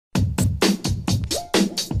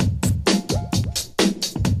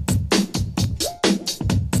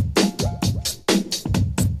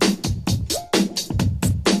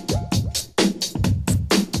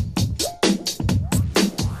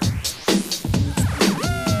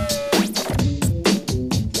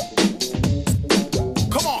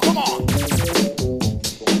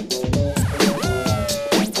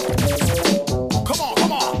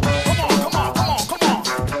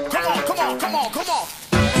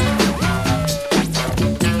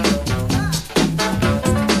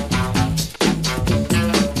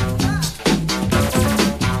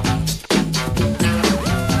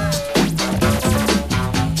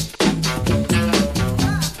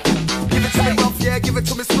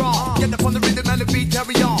is strong. Get up on the rhythm and the beat,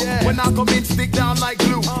 carry on. When I come in, stick down like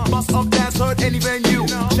glue. Bust up, dance, hurt any venue.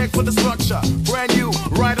 Check for the structure, brand new.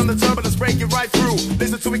 Right on the turbulence, break it right through.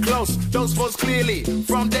 Listen to me close, those flows clearly.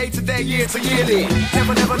 From day to day, year to yearly.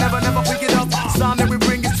 Never, never, never, never pick it up. Sound that we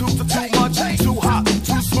bring is too much, too hot,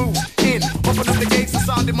 too smooth. In, open up the gates, the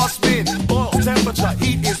sound it must spin. Boil temperature,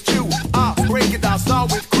 heat is due. Break it down,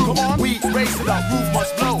 start with crew. Come on, we race it up, roof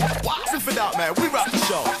must blow. Rip it out, man, we rock the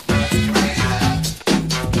show.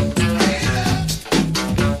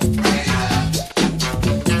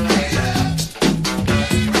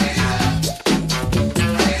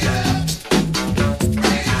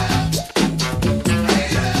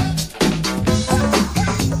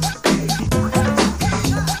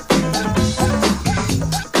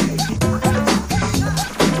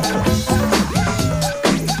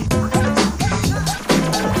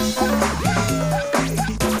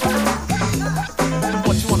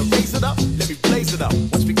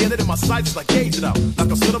 Sights I gauge it up, like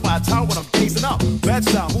I'm stood up by a tower when I'm gazing up. Bad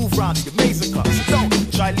style, move round the amazing cut. So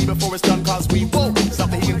don't try leave before it's done, cause we won't stop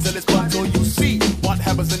the heat until it's done. Till you see what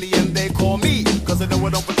happens in the end, they call me, cause I know I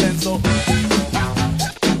don't pretend so.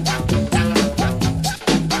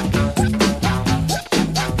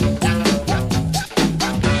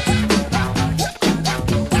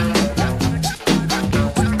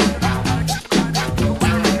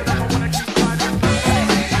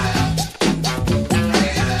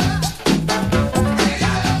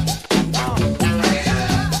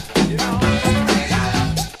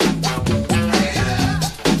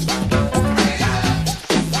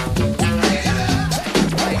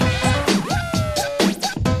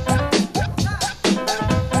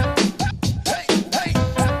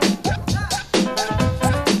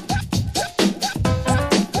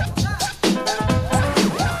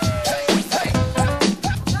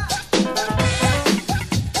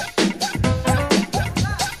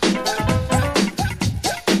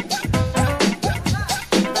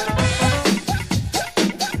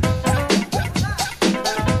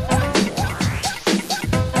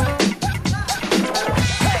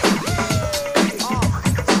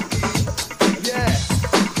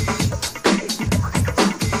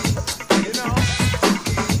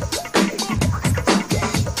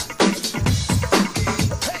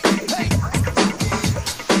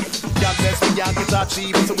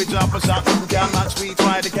 Kitachi, so we jump a shot, down my tree,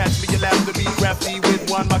 try to catch me. You'll have to be crafty with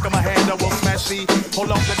one mic in my hand, I will smash thee.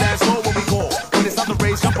 Hold on the dance floor when we call. When it's time to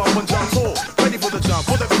race, jump up and jump tall. Ready for the jump,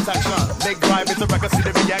 for the beat action. Make drive, it's a record, see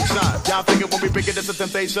the reaction. Y'all figure when we bring it, it's a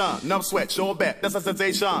temptation. Numb sweat, sure bet, that's a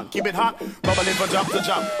sensation. Keep it hot, bubbling from jump to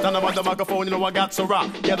jump. Down about the microphone, you know I got to rock.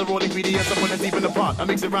 Gather all ingredients, I put it deep in the pot. I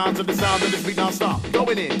mix it round to the sound of this beat non-stop.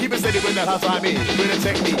 Going in, keep it steady with that hot time in. With a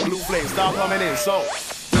technique, blue flame, start coming in, so.